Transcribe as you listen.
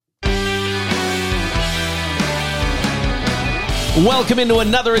Welcome into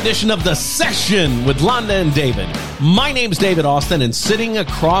another edition of The Session with Londa and David. My name's David Austin, and sitting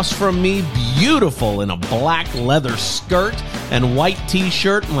across from me, beautiful in a black leather skirt and white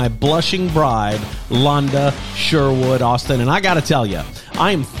t-shirt, my blushing bride, Londa Sherwood Austin. And I gotta tell you,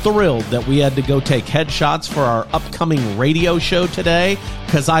 I am thrilled that we had to go take headshots for our upcoming radio show today,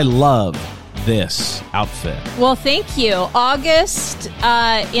 because I love this outfit. Well, thank you. August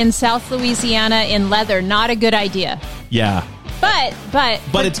in South Louisiana in leather, not a good idea. Yeah. But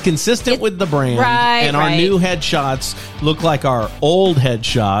it's consistent with the brand, right, and our right. new headshots look like our old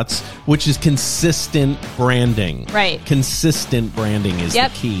headshots, which is consistent branding. Right. Consistent branding is the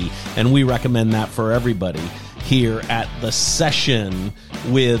key, and we recommend that for everybody here at The Session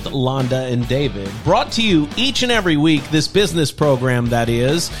with Londa and David. Brought to you each and every week, this business program, that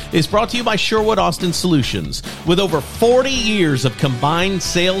is brought to you by Sherwood Austin Solutions. With over 40 years of combined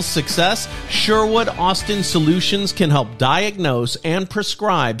sales success, Sherwood Austin Solutions can help diagnose and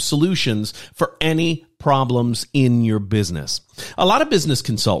prescribe solutions for any problems in your business. A lot of business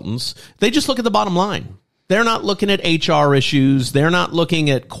consultants, they just look at the bottom line. They're not looking at HR issues. They're not looking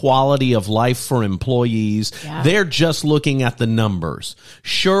at quality of life for employees. Yeah. They're just looking at the numbers.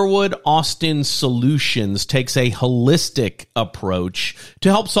 Sherwood Austin Solutions takes a holistic approach to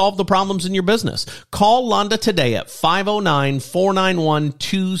help solve the problems in your business. Call Londa today at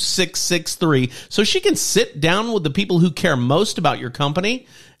 509-491-2663 so she can sit down with the people who care most about your company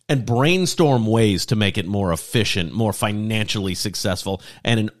and brainstorm ways to make it more efficient, more financially successful,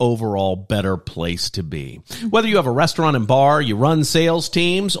 and an overall better place to be. Whether you have a restaurant and bar, you run sales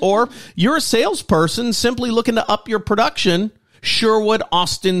teams, or you're a salesperson simply looking to up your production, Sherwood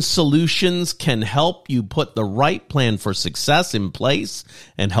Austin Solutions can help you put the right plan for success in place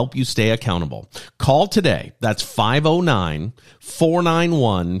and help you stay accountable. Call today. That's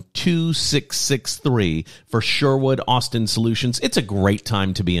 509-491-2663 for Sherwood Austin Solutions. It's a great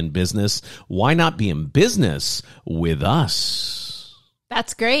time to be in business. Why not be in business with us?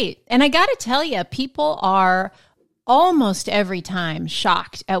 That's great. And I got to tell you, people are almost every time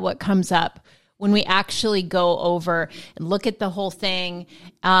shocked at what comes up when we actually go over and look at the whole thing,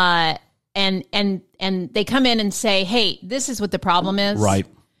 and they come in and say, hey, this is what the problem is. Right.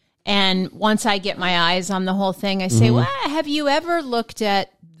 And once I get my eyes on the whole thing, I say, well, have you ever looked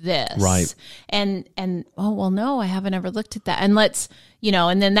at this? Right. And oh, well, no, I haven't ever looked at that. And let's,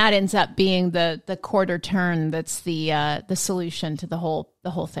 and then that ends up being the quarter turn. That's the solution to the whole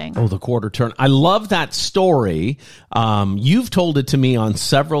thing. Oh, the quarter turn. I love that story. You've told it to me on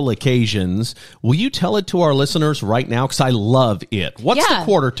several occasions. Will you tell it to our listeners right now? Because I love it. What's the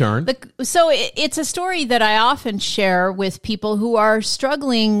quarter turn? So it's a story that I often share with people who are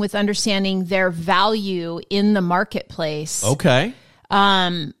struggling with understanding their value in the marketplace. Okay.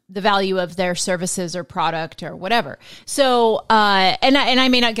 The value of their services or product or whatever. So, and I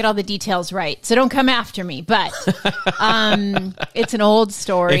may not get all the details right, so don't come after me, but, it's an old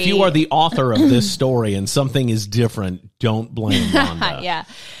story. If you are the author of this story and something is different, don't blame Londa. Yeah.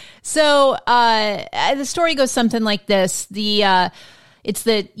 So, the story goes something like this. It's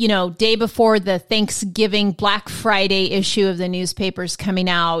the, day before the Thanksgiving Black Friday issue of the newspapers coming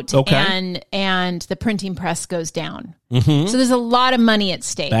out. Okay. And the printing press goes down. Mm-hmm. So there's a lot of money at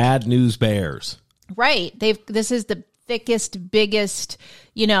stake. Bad news bears. Right. This is the thickest, biggest,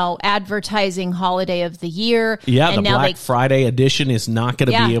 advertising holiday of the year. Yeah, and the Black Friday edition is not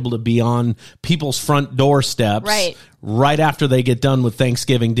going to be able to be on people's front doorsteps right after they get done with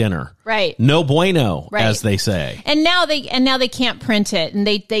Thanksgiving dinner. Right. No bueno, as they say. And now they can't print it, and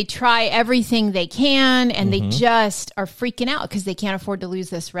they try everything they can, and they just are freaking out because they can't afford to lose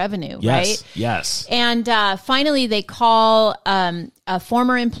this revenue, right? Yes. And finally they call a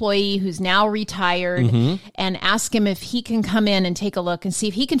former employee who's now retired and ask him if he can come in and take a look and see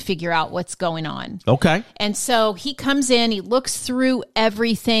if he can figure out what's going on. Okay. And so he comes in, he looks through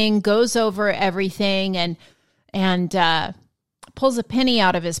everything, goes over everything, and pulls a penny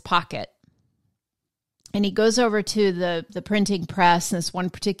out of his pocket. And he goes over to the printing press in this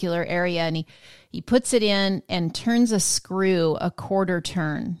one particular area, and he puts it in and turns a screw a quarter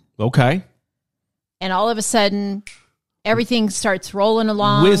turn. Okay. And all of a sudden, everything starts rolling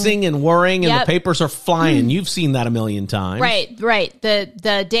along. Whizzing and whirring, and the papers are flying. You've seen that a million times. Right.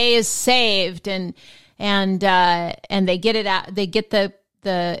 The day is saved, and they get it out. They get the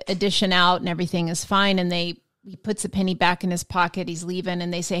edition out, and everything is fine. And he puts a penny back in his pocket. He's leaving,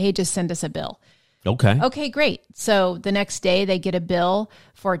 and they say, "Hey, just send us a bill." Okay, great. So the next day, they get a bill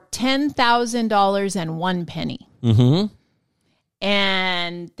for $10,000.01. Mm-hmm.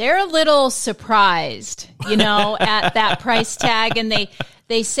 And they're a little surprised, at that price tag. And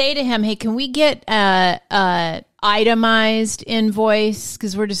they say to him, "Hey, can we get a itemized invoice,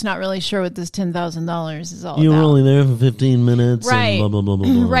 because we're just not really sure what this $10,000 is all You about. were only there for 15 minutes. Right. And blah, blah, blah,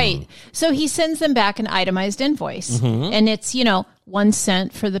 blah, blah. Right. So he sends them back an itemized invoice. And it's, 1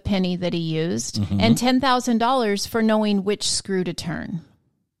 cent for the penny that he used and $10,000 for knowing which screw to turn.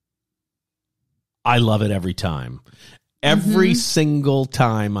 I love it every time. Every single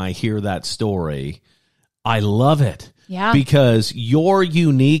time I hear that story, I love it. Yeah. Because your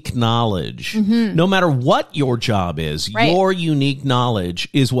unique knowledge, no matter what your job is, your unique knowledge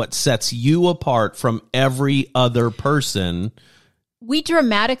is what sets you apart from every other person. We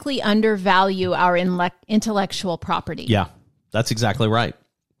dramatically undervalue our intellectual property. Yeah, that's exactly right.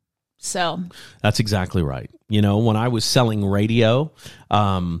 So that's exactly right. When I was selling radio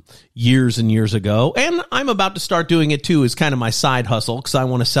years and years ago, and I'm about to start doing it too as kind of my side hustle because I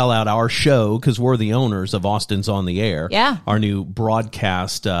want to sell out our show because we're the owners of Austin's on the Air, our new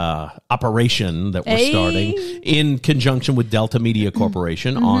broadcast operation that we're starting in conjunction with Delta Media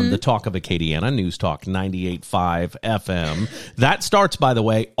Corporation on the Talk of Acadiana, News Talk 98.5 FM. That starts, by the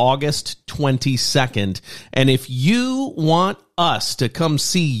way, August 22nd. And if you want us to come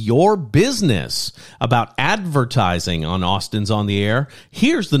see your business about advertising on Austin's on the Air,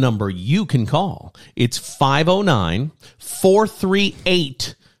 here's the number you can call. It's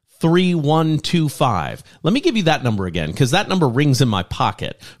 509-438-3125. Let me give you that number again because that number rings in my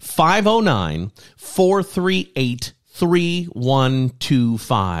pocket.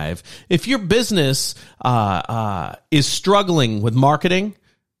 509-438-3125. If your business is struggling with marketing,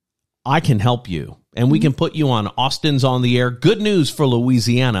 I can help you. And we can put you on Austin's on the Air. Good news for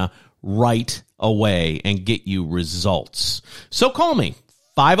Louisiana right away and get you results. So call me,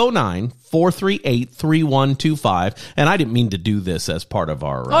 509-438-3125. And I didn't mean to do this as part of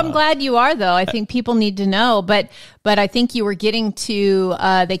our... I'm glad you are, though. I think people need to know. But I think you were getting to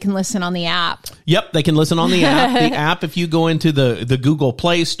they can listen on the app. Yep, they can listen on the app. The app, if you go into the Google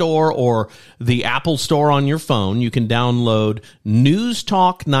Play Store or the Apple Store on your phone, you can download News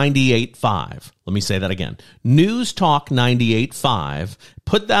Talk 98.5. Let me say that again. News Talk 98.5.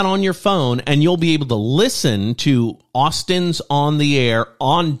 Put that on your phone, and you'll be able to listen to Austin's on the Air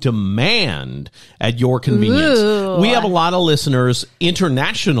on demand at your convenience. Ooh. We have a lot of listeners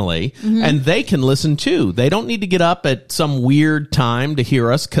internationally, and they can listen too. They don't need to get up at some weird time to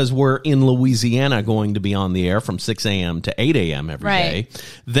hear us because we're in Louisiana going to be on the air from 6 a.m. to 8 a.m. every day.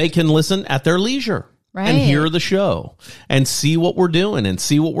 They can listen at their leisure. And hear the show and see what we're doing and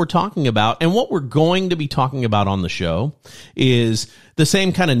see what we're talking about. And what we're going to be talking about on the show is the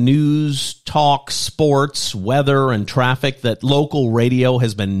same kind of news, talk, sports, weather, and traffic that local radio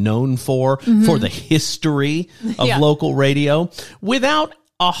has been known for the history of local radio, without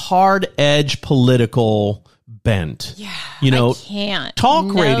a hard-edge political bent. Yeah, I can't.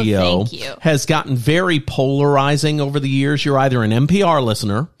 Talk radio has gotten very polarizing over the years. You're either an NPR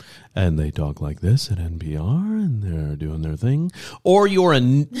listener, and they talk like this at NPR, and they're doing their thing. Or you're a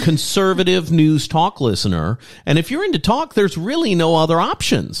conservative news talk listener, and if you're into talk, there's really no other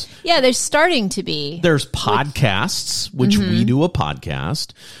options. Yeah, there's starting to be. There's podcasts, which we do a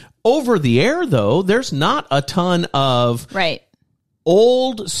podcast. Over the air, though, there's not a ton of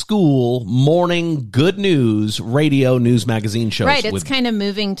old school morning good news radio news magazine shows. Right, it's kind of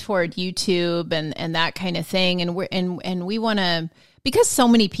moving toward YouTube and that kind of thing, and we want to. Because so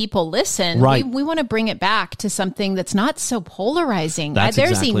many people listen, we want to bring it back to something that's not so polarizing.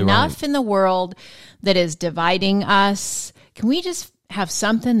 There's enough in the world that is dividing us. Can we just have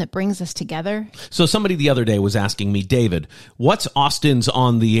something that brings us together? So somebody the other day was asking me, David, what's Austin's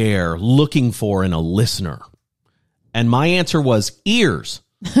on the Air looking for in a listener? And my answer was ears.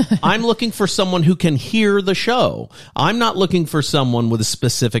 I'm looking for someone who can hear the show. I'm not looking for someone with a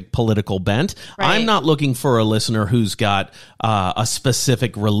specific political bent. I'm not looking for a listener who's got a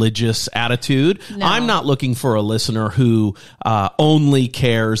specific religious attitude. No. I'm not looking for a listener who only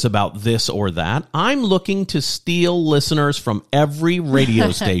cares about this or that. I'm looking to steal listeners from every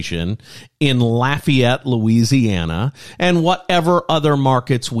radio station in Lafayette, Louisiana, and whatever other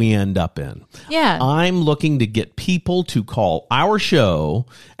markets we end up in. Yeah. I'm looking to get people to call our show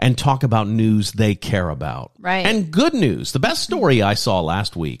and talk about news they care about. Right. And good news. The best story I saw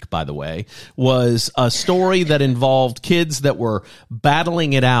last week, by the way, was a story that involved kids that were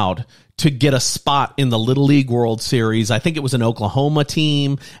battling it out to get a spot in the Little League World Series. I think it was an Oklahoma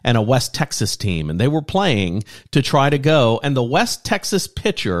team and a West Texas team, and they were playing to try to go. And the West Texas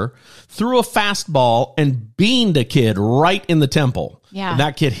pitcher threw a fastball and beamed a kid right in the temple. Yeah. And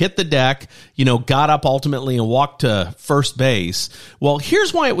that kid hit the deck, got up ultimately and walked to first base. Well,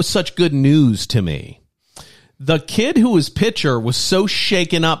 here's why it was such good news to me. The kid who was pitcher was so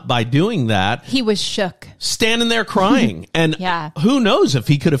shaken up by doing that. He was shook. Standing there crying. And who knows if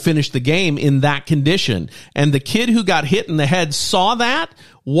he could have finished the game in that condition. And the kid who got hit in the head saw that,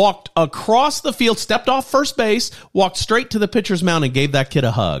 walked across the field, stepped off first base, walked straight to the pitcher's mound and gave that kid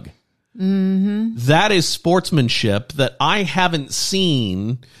a hug. Mm-hmm. That is sportsmanship that I haven't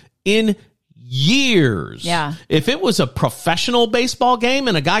seen in years. Yeah. If it was a professional baseball game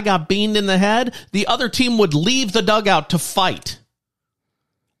and a guy got beamed in the head, the other team would leave the dugout to fight.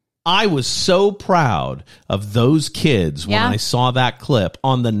 I was so proud of those kids when I saw that clip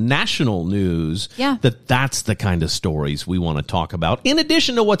on the national news that's the kind of stories we want to talk about, in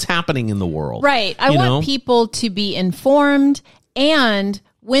addition to what's happening in the world. Right. I want people to be informed, and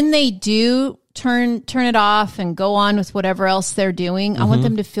when they do turn it off and go on with whatever else they're doing, I want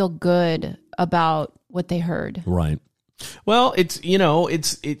them to feel good about what they heard. Right. Well, it's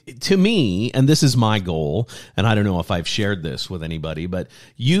to me, and this is my goal, and I don't know if I've shared this with anybody, but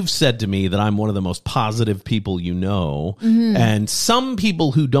you've said to me that I'm one of the most positive people you know, and some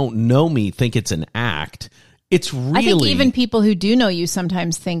people who don't know me think it's an act. It's really... I think even people who do know you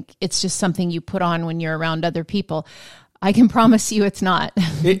sometimes think it's just something you put on when you're around other people. I can promise you it's not.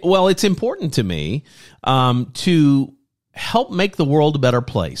 It's important to me to help make the world a better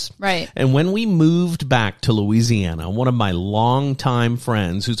place. Right. And when we moved back to Louisiana, one of my longtime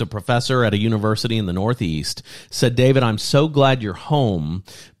friends, who's a professor at a university in the Northeast, said, David, I'm so glad you're home,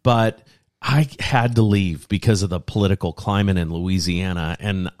 but I had to leave because of the political climate in Louisiana,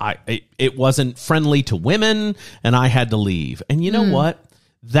 and it wasn't friendly to women, and I had to leave. And you know what?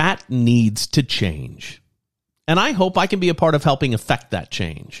 That needs to change. And I hope I can be a part of helping affect that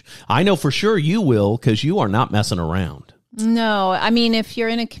change. I know for sure you will, because you are not messing around. No, I mean, if you're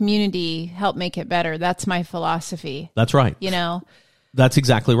in a community, help make it better. That's my philosophy. That's right. That's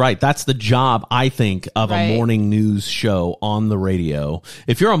exactly right. That's the job, I think, of a morning news show on the radio.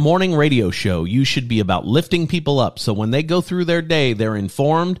 If you're a morning radio show, you should be about lifting people up. So when they go through their day, they're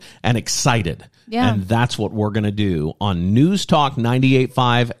informed and excited. Yeah. And that's what we're going to do on News Talk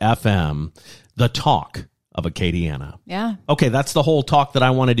 98.5 FM, the talk of Acadiana. Yeah. Okay, that's the whole talk that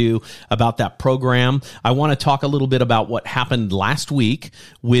I want to do about that program. I want to talk a little bit about what happened last week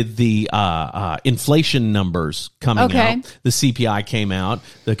with the inflation numbers coming out. The CPI came out,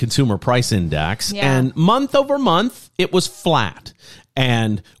 the Consumer Price Index, and month over month, it was flat.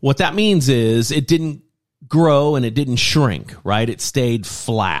 And what that means is it didn't grow and it didn't shrink, right? It stayed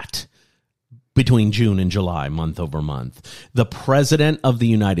flat between June and July, month over month. The president of the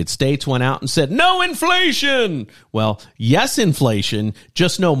United States went out and said, no inflation. Well, yes, inflation,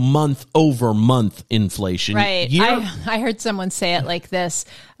 just no month over month inflation. Right. I heard someone say it like this.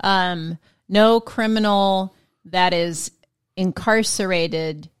 No criminal that is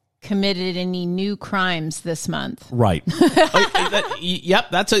incarcerated committed any new crimes this month. Right. Yep,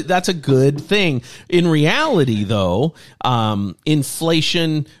 that's a good thing. In reality, though,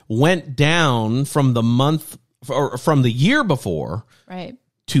 inflation went down from the month or from the year before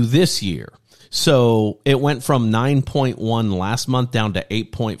to this year. So it went from 9.1 last month down to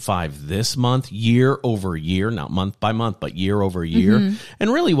 8.5 this month, year over year, not month by month, but year over year.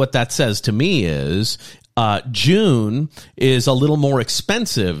 And really what that says to me is June is a little more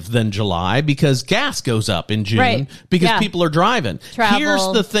expensive than July because gas goes up in June because people are driving. Travel,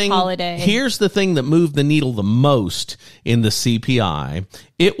 here's the thing, holiday. Here's the thing that moved the needle the most in the CPI.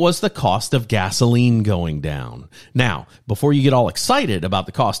 It was the cost of gasoline going down. Now, before you get all excited about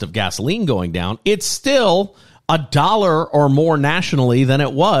the cost of gasoline going down, it's still $1 or more nationally than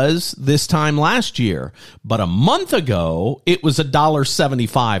it was this time last year. But a month ago, it was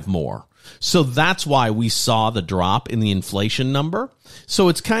 $1.75 more. So that's why we saw the drop in the inflation number. So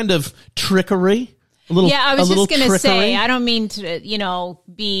it's kind of trickery. I was just going to say, I don't mean to,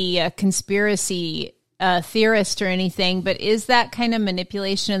 be a conspiracy theorist or anything, but is that kind of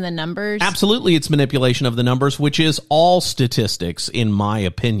manipulation of the numbers? Absolutely, it's manipulation of the numbers, which is all statistics, in my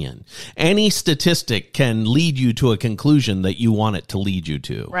opinion. Any statistic can lead you to a conclusion that you want it to lead you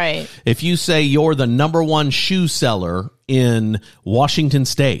to. Right. If you say you're the number one shoe seller in Washington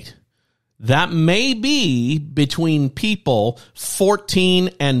State, that may be between people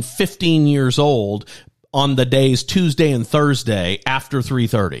 14 and 15 years old on the days Tuesday and Thursday after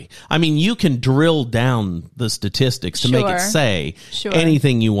 3:30. I mean, you can drill down the statistics to make it say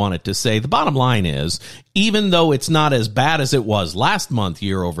anything you want it to say. The bottom line is, even though it's not as bad as it was last month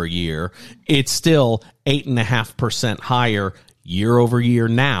year over year, it's still 8.5% higher year over year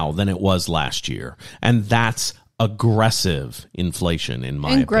now than it was last year. And that's aggressive inflation, in my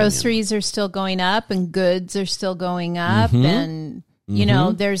opinion. And groceries are still going up, and goods are still going up, and You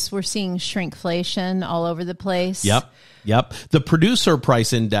know, we're seeing shrinkflation all over the place. Yep. The producer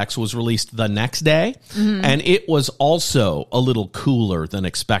price index was released the next day, and it was also a little cooler than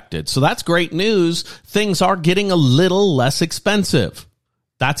expected. So that's great news. Things are getting a little less expensive.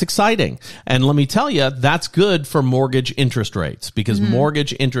 That's exciting. And let me tell you, that's good for mortgage interest rates, because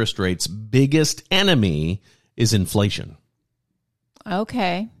mortgage interest rates' biggest enemy is inflation.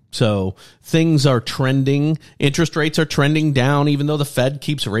 Okay. So things are trending. Interest rates are trending down, even though the Fed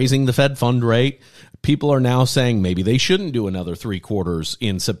keeps raising the Fed fund rate. People are now saying maybe they shouldn't do another 3 quarters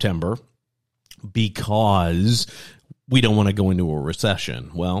in September because we don't want to go into a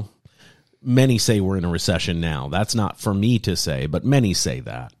recession. Well, many say we're in a recession now. That's not for me to say, but many say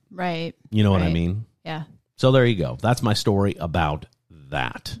that. Right. You know what I mean? Yeah. So there you go. That's my story about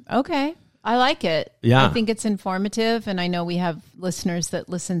that. Okay. I like it. Yeah. I think it's informative, and I know we have listeners that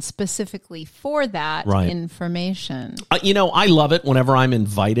listen specifically for that information. I love it whenever I'm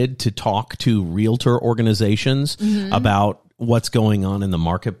invited to talk to realtor organizations about what's going on in the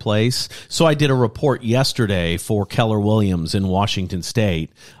marketplace. So I did a report yesterday for Keller Williams in Washington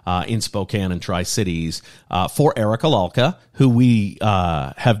State, in Spokane and Tri-Cities, for Erica Lalka, who we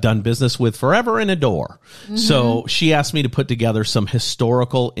have done business with forever and adore. So she asked me to put together some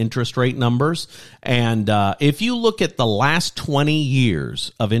historical interest rate numbers. And if you look at the last 20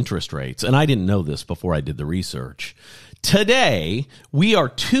 years of interest rates, and I didn't know this before I did the research, today we are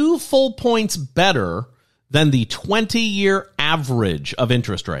 2 full points better than the 20-year average of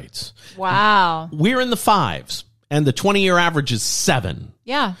interest rates. Wow. We're in the 5s, and the 20-year average is 7.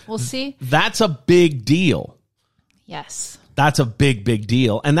 Yeah, we'll see. That's a big deal. Yes. That's a big, big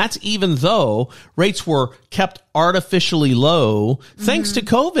deal. And that's even though rates were kept artificially low thanks to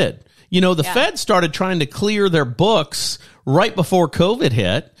COVID. The Fed started trying to clear their books right before COVID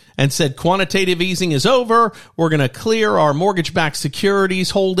hit and said quantitative easing is over. We're going to clear our mortgage-backed securities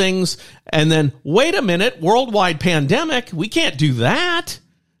holdings. And then, wait a minute, worldwide pandemic. We can't do that.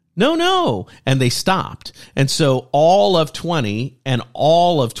 No. And they stopped. And so all of 20 and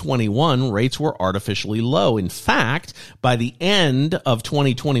all of 21 rates were artificially low. In fact, by the end of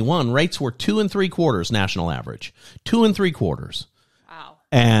 2021, rates were 2 3/4 national average. 2 3/4. Wow.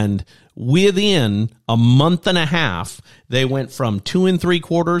 And within a month and a half, they went from 2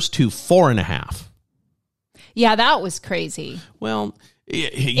 3/4 to 4.5. Yeah, that was crazy. Well,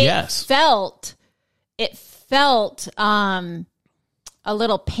 yes. It felt a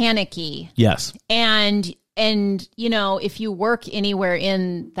little panicky. Yes. And if you work anywhere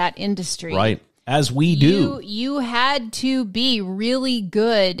in that industry, right, as we do, you had to be really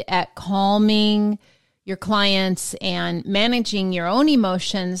good at calming your clients and managing your own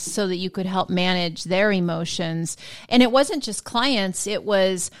emotions so that you could help manage their emotions. And it wasn't just clients, it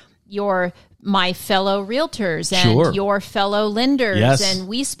was my fellow realtors and your fellow lenders. Yes. And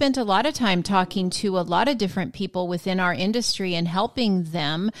we spent a lot of time talking to a lot of different people within our industry and helping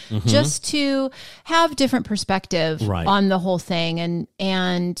them just to have different perspective on the whole thing.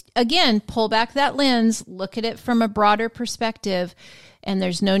 And again, pull back that lens, look at it from a broader perspective. And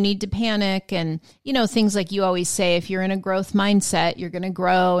there's no need to panic. And, things like you always say, if you're in a growth mindset, you're going to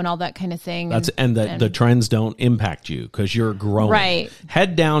grow and all that kind of thing. The trends don't impact you because you're growing. Right.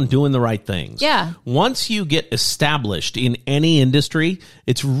 Head down, doing the right things. Yeah. Once you get established in any industry,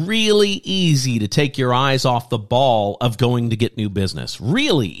 it's really easy to take your eyes off the ball of going to get new business.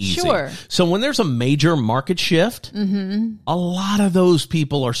 Really easy. Sure. So when there's a major market shift, a lot of those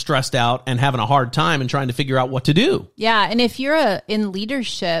people are stressed out and having a hard time and trying to figure out what to do. Yeah. And if you're in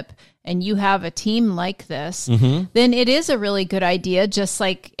leadership and you have a team like this, then it is a really good idea, just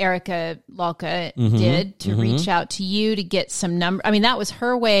like Erica Lalka did, to reach out to you to get some number. I mean, that was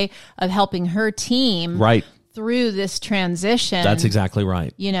her way of helping her team through this transition. That's exactly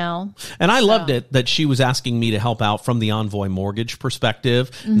right. And I loved it that she was asking me to help out from the Envoy Mortgage perspective,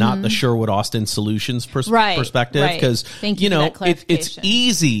 not the Sherwood Austin Solutions perspective. Because, it's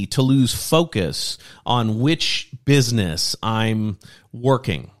easy to lose focus on which business I'm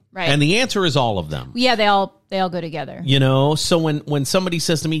working. Right. And the answer is all of them. Yeah, they all go together. So when somebody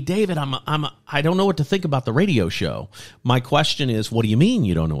says to me, David, I don't know what to think about the radio show. My question is, what do you mean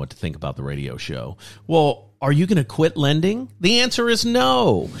you don't know what to think about the radio show? Well, are you going to quit lending? The answer is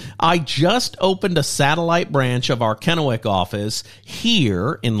no. I just opened a satellite branch of our Kennewick office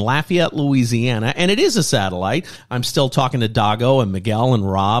here in Lafayette, Louisiana, and it is a satellite. I'm still talking to Dago and Miguel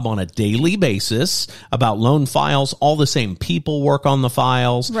and Rob on a daily basis about loan files. All the same people work on the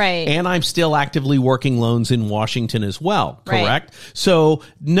files. Right. And I'm still actively working loans in Washington as well, correct? Right. So,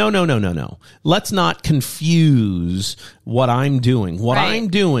 no. Let's not confuse what I'm doing. What I'm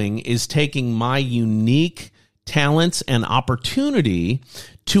doing is taking my unique talents and opportunity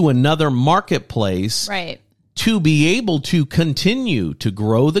to another marketplace. Right. To be able to continue to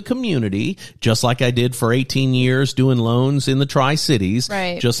grow the community, just like I did for 18 years doing loans in the Tri-Cities,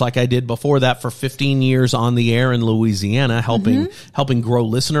 right. just like I did before that for 15 years on the air in Louisiana, helping grow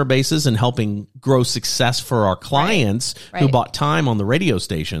listener bases and helping grow success for our clients who bought time on the radio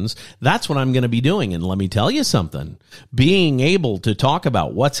stations. That's what I'm going to be doing. And let me tell you something, being able to talk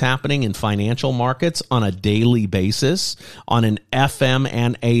about what's happening in financial markets on a daily basis on an FM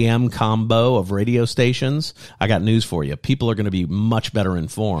and AM combo of radio stations, I got news for you. People are going to be much better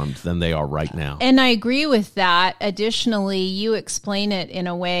informed than they are right now. And I agree with that. Additionally, you explain it in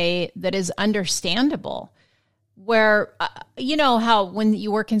a way that is understandable, where, you know how when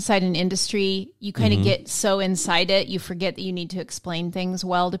you work inside an industry, you kind of get so inside it, you forget that you need to explain things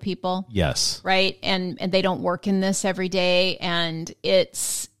well to people. Yes. Right? And they don't work in this every day. And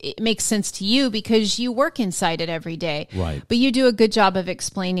it makes sense to you because you work inside it every day. Right. But you do a good job of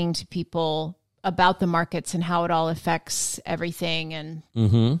explaining to people about the markets and how it all affects everything and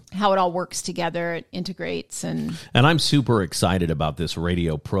how it all works together, it integrates. And I'm super excited about this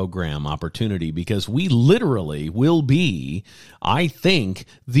radio program opportunity because we literally will be, I think,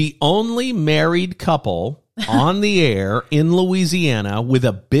 the only married couple on the air in Louisiana with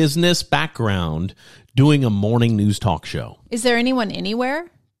a business background doing a morning news talk show. Is there anyone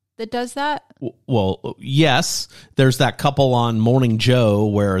anywhere that does that? Well, yes, there's that couple on Morning Joe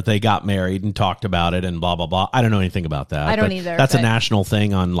where they got married and talked about it and blah, blah, blah. I don't know anything about that. I don't either. That's a national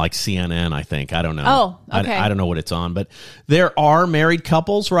thing on like CNN, I think. I don't know. Oh, okay. I don't know what it's on, but there are married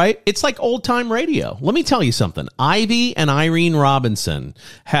couples, right? It's like old time radio. Let me tell you something. Ivy and Irene Robinson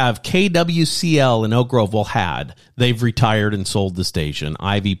have KWCL in Oak Grove. Well, had. They've retired and sold the station.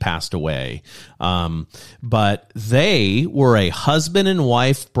 Ivy passed away. But they were a husband and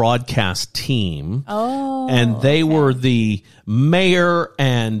wife broadcast team. And they were the mayor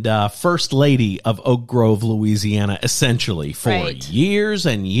and first lady of Oak Grove, Louisiana, essentially for years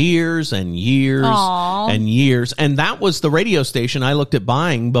and years and years and years. And that was the radio station I looked at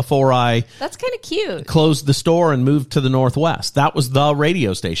buying before I That's kind of cute. Closed the store and moved to the Northwest. That was the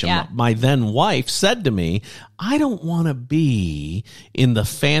radio station. Yeah. My then wife said to me, I don't want to be in the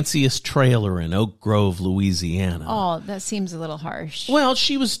fanciest trailer in Oak Grove, Louisiana. Oh, that seems a little harsh. Well,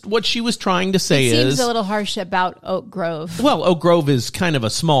 what she was trying to say it seems a little harsh about Oak Grove. Well, Oak Grove is kind of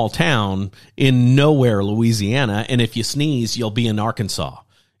a small town in nowhere, Louisiana, and if you sneeze, you'll be in Arkansas.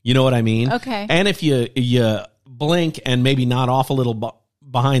 You know what I mean? Okay. And if you blink and maybe nod off a little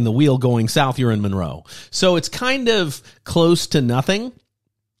behind the wheel going south, you're in Monroe. So it's kind of close to nothing.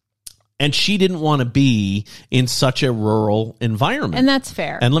 And she didn't want to be in such a rural environment. And that's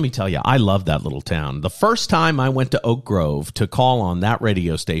fair. And let me tell you, I love that little town. The first time I went to Oak Grove to call on that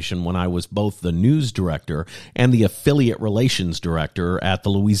radio station when I was both the news director and the affiliate relations director at the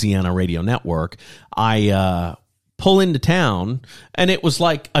Louisiana Radio Network, I pull into town, and it was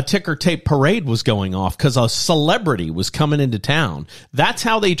like a ticker tape parade was going off because a celebrity was coming into town. That's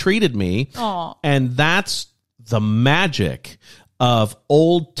how they treated me. Aww. And that's the magic of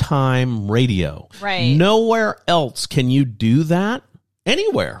old-time radio. Right. Nowhere else can you do that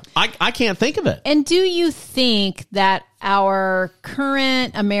anywhere. I can't think of it. And do you think that our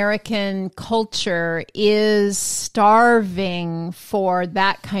current American culture is starving for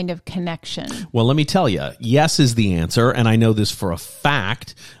that kind of connection? Well, let me tell you, yes is the answer, and I know this for a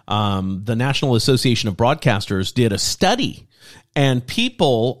fact. The National Association of Broadcasters did a study, and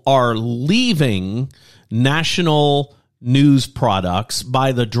people are leaving national news products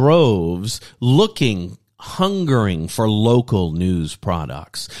by the droves, hungering for local news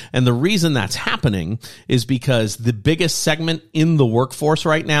products. And the reason that's happening is because the biggest segment in the workforce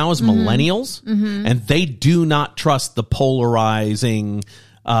right now is millennials, and they do not trust the polarizing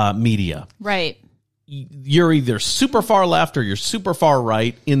media. Right. You're either super far left or you're super far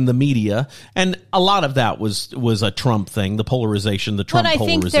right in the media, and a lot of that was a Trump thing, the polarization, the Trump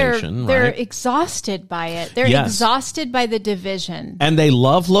polarization. They're right? exhausted by it. They're exhausted by the division, and they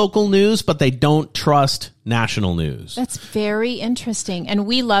love local news, but they don't trust national news. That's very interesting, and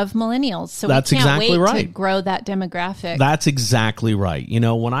we love millennials, so that's we can't exactly wait right. to grow that demographic. That's exactly right. You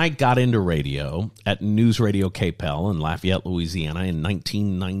know, when I got into radio at News Radio KPEL in Lafayette, Louisiana, in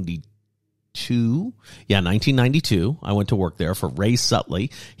 1992. 1992. I went to work there for Ray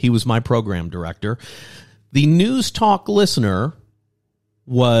Sutley. He was my program director. The news talk listener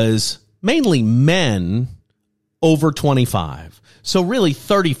was mainly men over 25. So really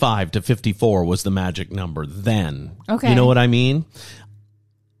 35 to 54 was the magic number then. Okay. You know what I mean?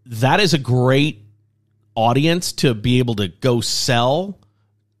 That is a great audience to be able to go sell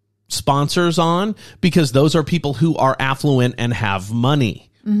sponsors on because those are people who are affluent and have money.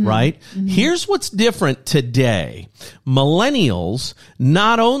 Right? Here's what's different today. Millennials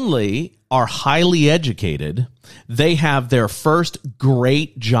not only are highly educated, they have their first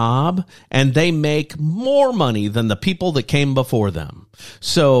great job and they make more money than the people that came before them.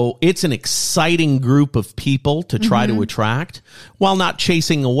 So it's an exciting group of people to try to attract while not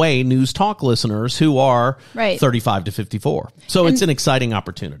chasing away news talk listeners who are 35 to 54. So it's an exciting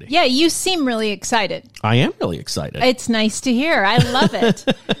opportunity. Yeah, you seem really excited. I am really excited. It's nice to hear. I love it.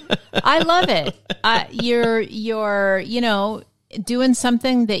 I love it. You're, doing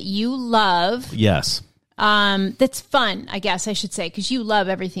something that you love. Yes. That's fun, I guess I should say, because you love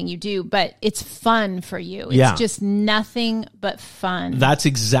everything you do, but it's fun for you. It's just nothing but fun. That's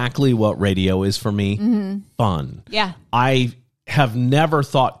exactly what radio is for me. Fun. Yeah. I have never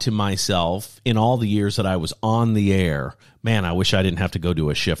thought to myself in all the years that I was on the air, man, I wish I didn't have to go do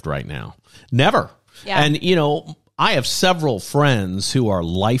a shift right now. Never. Yeah. And, I have several friends who are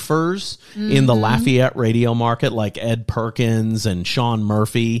lifers in the Lafayette radio market, like Ed Perkins and Sean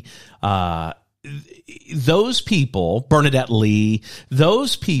Murphy. Those people, Bernadette Lee,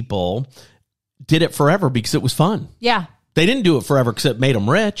 those people did it forever because it was fun. Yeah. They didn't do it forever because it made them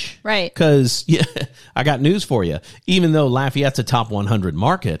rich. Right. Because, I got news for you. Even though Lafayette's a top 100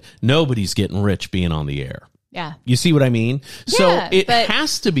 market, nobody's getting rich being on the air. Yeah. You see what I mean? Yeah, so it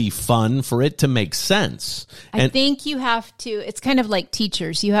has to be fun for it to make sense. I think you have to, it's kind of like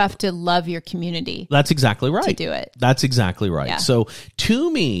teachers. You have to love your community. That's exactly right. To do it. That's exactly right. Yeah. So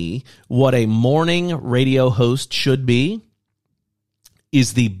to me, what a morning radio host should be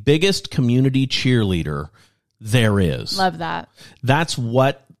is the biggest community cheerleader there is. Love that. That's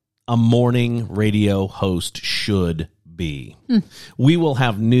what a morning radio host should be. We will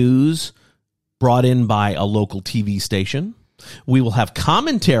have news brought in by a local TV station. We will have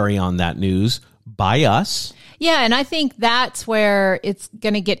commentary on that news by us. Yeah, and I think that's where it's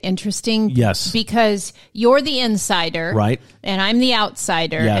going to get interesting. Yes. Because you're the insider. Right. And I'm the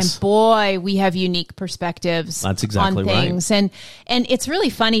outsider. Yes. And boy, we have unique perspectives that's exactly on things. Right. And it's really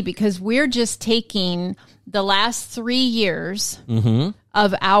funny because we're just taking the last 3 years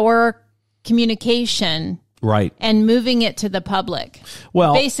of our communication and moving it to the public.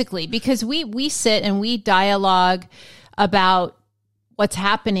 Well, basically, because we sit and we dialogue about what's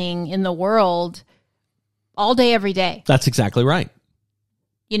happening in the world all day, every day. That's exactly right.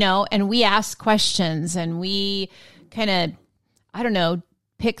 And we ask questions and we kind of,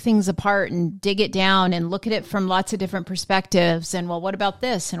 pick things apart and dig it down and look at it from lots of different perspectives. And well, what about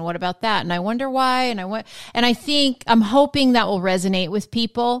this? And what about that? And I wonder why. And I think I'm hoping that will resonate with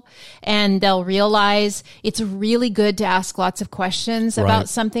people and they'll realize it's really good to ask lots of questions about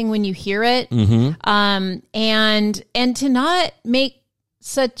something when you hear it. And to not make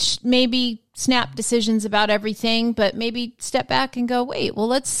such maybe snap decisions about everything, but maybe step back and go, wait, well,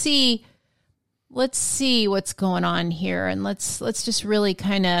 let's see what's going on here. And let's just really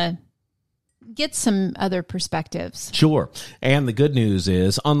kind of get some other perspectives. Sure. And the good news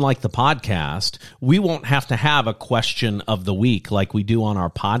is, unlike the podcast, we won't have to have a question of the week like we do on our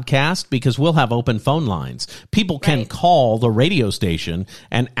podcast because we'll have open phone lines. People can call the radio station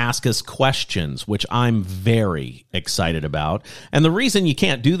and ask us questions, which I'm very excited about. And the reason you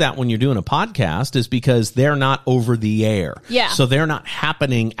can't do that when you're doing a podcast is because they're not over the air. Yeah. So they're not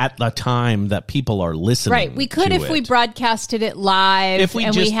happening at the time that people are listening. Right. We could if we broadcasted it live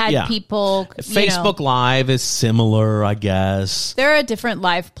we had people... Facebook Live is similar, I guess. There are different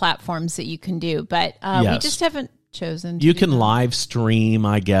live platforms that you can do, but we just haven't chosen to You can live stream,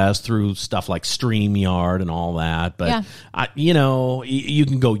 I guess, through stuff like StreamYard and all that. But, you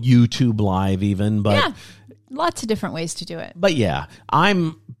can go YouTube Live even. But yeah, lots of different ways to do it. But yeah,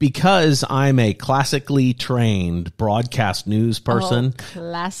 because I'm a classically trained broadcast news person. Oh,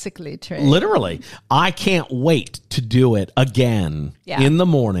 classically trained. Literally. I can't wait to do it again in the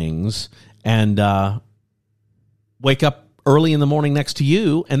mornings. And wake up early in the morning next to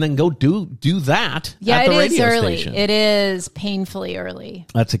you and then go do that at the radio station. It is painfully early.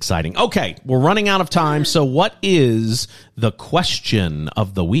 That's exciting. Okay, we're running out of time. So what is the question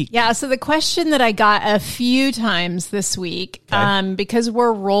of the week? Yeah, so the question that I got a few times this week, because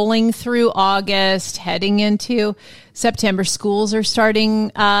we're rolling through August, heading into September, schools are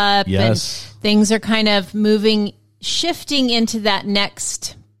starting up and things are kind of shifting into that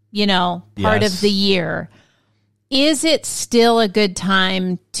next part of the year. Is it still a good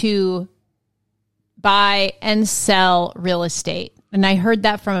time to buy and sell real estate? And I heard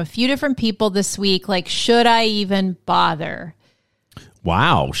that from a few different people this week. Like, should I even bother?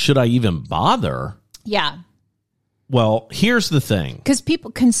 Wow. Should I even bother? Yeah. Well, here's the thing. Because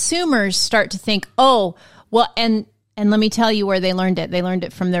consumers start to think, oh, well, and let me tell you where they learned it. They learned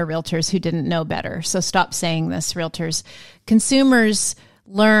it from their realtors who didn't know better. So stop saying this, realtors. Consumers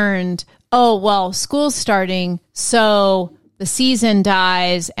learned, oh, well, school's starting, so the season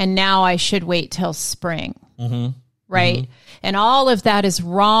dies, and now I should wait till spring. Mm-hmm. Right? Mm-hmm. And all of that is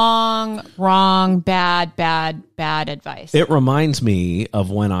wrong, bad advice. It reminds me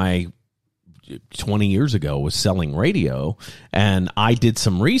of when I 20 years ago was selling radio, and I did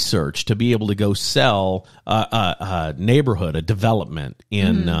some research to be able to go sell a neighborhood, a development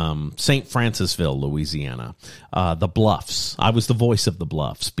in St. Francisville, Louisiana, the Bluffs. I was the voice of the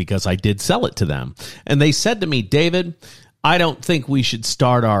Bluffs because I did sell it to them. And they said to me, David, I don't think we should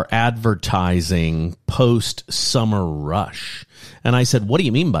start our advertising post-summer rush. And I said, what do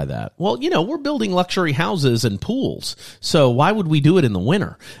you mean by that? Well, we're building luxury houses and pools, so why would we do it in the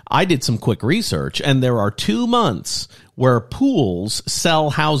winter? I did some quick research, and there are 2 months where pools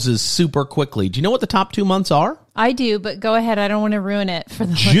sell houses super quickly. Do you know what the top 2 months are? I do, but go ahead. I don't want to ruin it for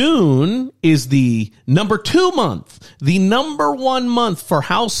the June is the number 2 month. The number 1 month for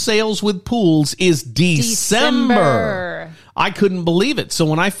house sales with pools is December. I couldn't believe it. So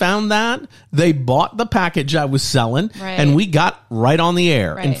when I found that, they bought the package I was selling, and we got right on the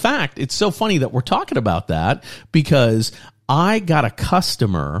air. Right. In fact, it's so funny that we're talking about that because I got a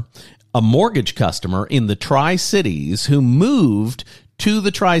customer, a mortgage customer in the Tri-Cities who moved to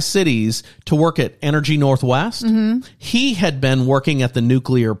the Tri-Cities to work at Energy Northwest. Mm-hmm. He had been working at the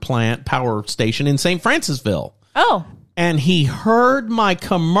nuclear plant power station in St. Francisville. Oh. And he heard my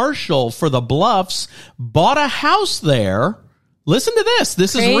commercial for the Bluffs, bought a house there. Listen to this.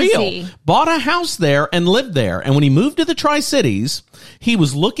 This is real. Bought a house there and lived there. And when he moved to the Tri-Cities, he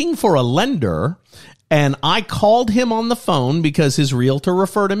was looking for a lender. And I called him on the phone because his realtor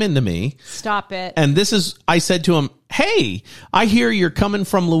referred him into me. Stop it. And I said to him, hey, I hear you're coming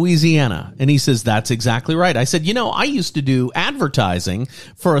from Louisiana. And he says, that's exactly right. I said, I used to do advertising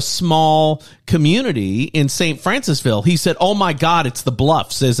for a small community in St. Francisville. He said, oh my God, it's the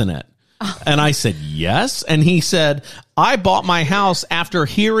Bluffs, isn't it? And I said, yes. And he said, I bought my house after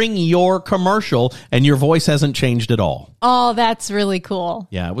hearing your commercial, and your voice hasn't changed at all. Oh, that's really cool.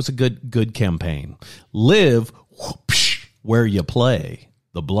 Yeah, it was a good campaign. Live where you play.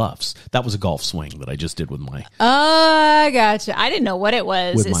 The Bluffs. That was a golf swing that I just did with my... Oh, I gotcha. I didn't know what it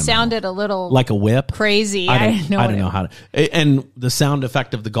was. It sounded a little... Like a whip? Crazy. I didn't know how to... And the sound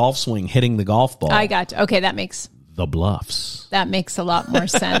effect of the golf swing hitting the golf ball. I gotcha. Okay, that makes... The Bluffs. That makes a lot more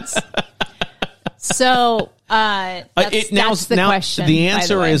sense. So, that's the question. The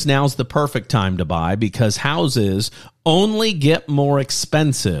answer is now's the perfect time to buy because houses only get more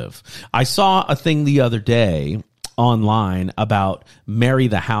expensive. I saw a thing the other day online about marry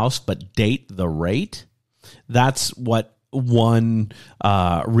the house but date the rate. That's what one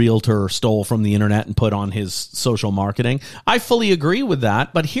realtor stole from the internet and put on his social marketing. I fully agree with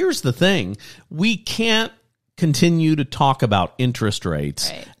that, but here's the thing. We can't continue to talk about interest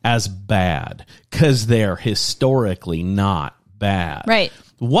rates as bad because they're historically not bad. Right.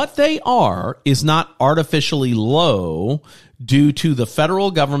 What they are is not artificially low due to the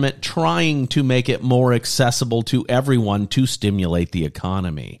federal government trying to make it more accessible to everyone to stimulate the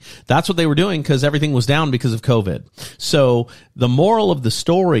economy. That's what they were doing because everything was down because of COVID. So the moral of the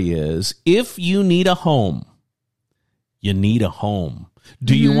story is if you need a home, you need a home.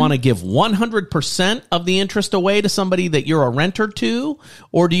 Do you want to give 100% of the interest away to somebody that you're a renter to,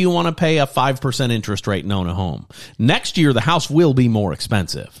 or do you want to pay a 5% interest rate and own a home? Next year, the house will be more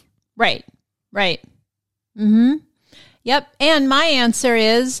expensive. Right. Mm-hmm. Yep. And my answer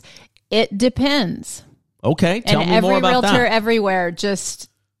is it depends. Okay. Tell me more about that. And every realtor everywhere just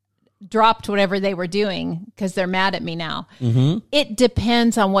dropped whatever they were doing because they're mad at me now. Mm-hmm. It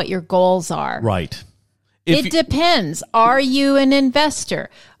depends on what your goals are. Right. It depends. Are you an investor?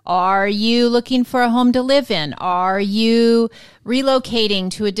 Are you looking for a home to live in? Are you relocating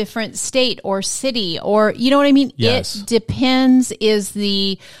to a different state or city? Or, you know what I mean? Yes. It depends is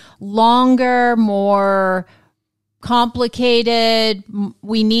the longer, more complicated,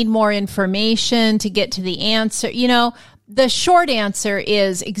 we need more information to get to the answer. The short answer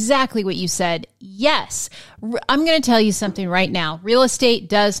is exactly what you said. Yes. I'm going to tell you something right now. Real estate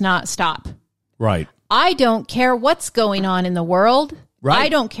does not stop. Right. I don't care what's going on in the world. Right. I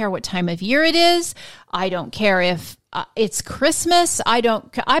don't care what time of year it is. I don't care if it's Christmas. I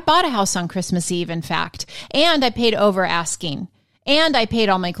bought a house on Christmas Eve, in fact, and I paid over asking, and I paid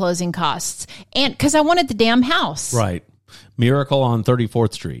all my closing costs, and because I wanted the damn house. Right. Miracle on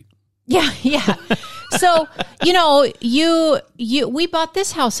 34th Street. Yeah. So, we bought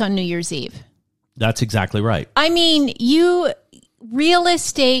this house on New Year's Eve. That's exactly right. I mean, real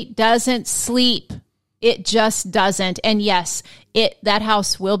estate doesn't sleep. It just doesn't. And yes, that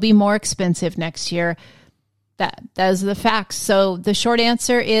house will be more expensive next year. Those are the facts. So the short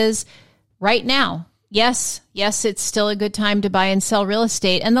answer is right now. Yes, it's still a good time to buy and sell real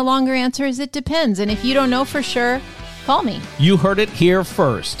estate. And the longer answer is it depends. And if you don't know for sure, call me. You heard it here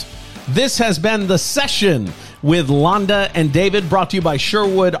first. This has been The Session with Londa and David, brought to you by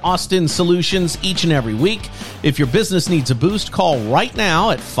Sherwood Austin Solutions each and every week. If your business needs a boost, call right now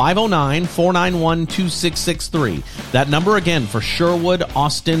at 509-491-2663. That number again for Sherwood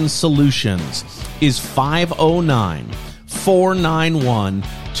Austin Solutions is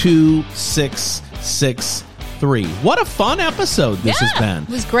 509-491-2663. What a fun episode this has been. It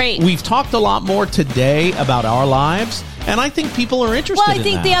was great. We've talked a lot more today about our lives, and I think people are interested in that. Well, I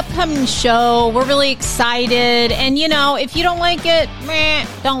think the upcoming show, we're really excited. And, if you don't like it,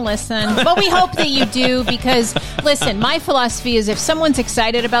 don't listen. But we hope that you do because, listen, my philosophy is if someone's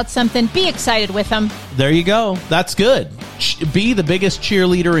excited about something, be excited with them. There you go. That's good. Be the biggest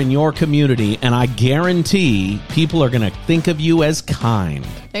cheerleader in your community, and I guarantee people are going to think of you as kind.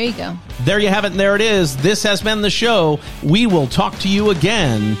 There you go. There you have it, and there it is. This has been the show. We will talk to you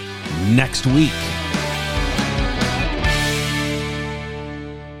again next week.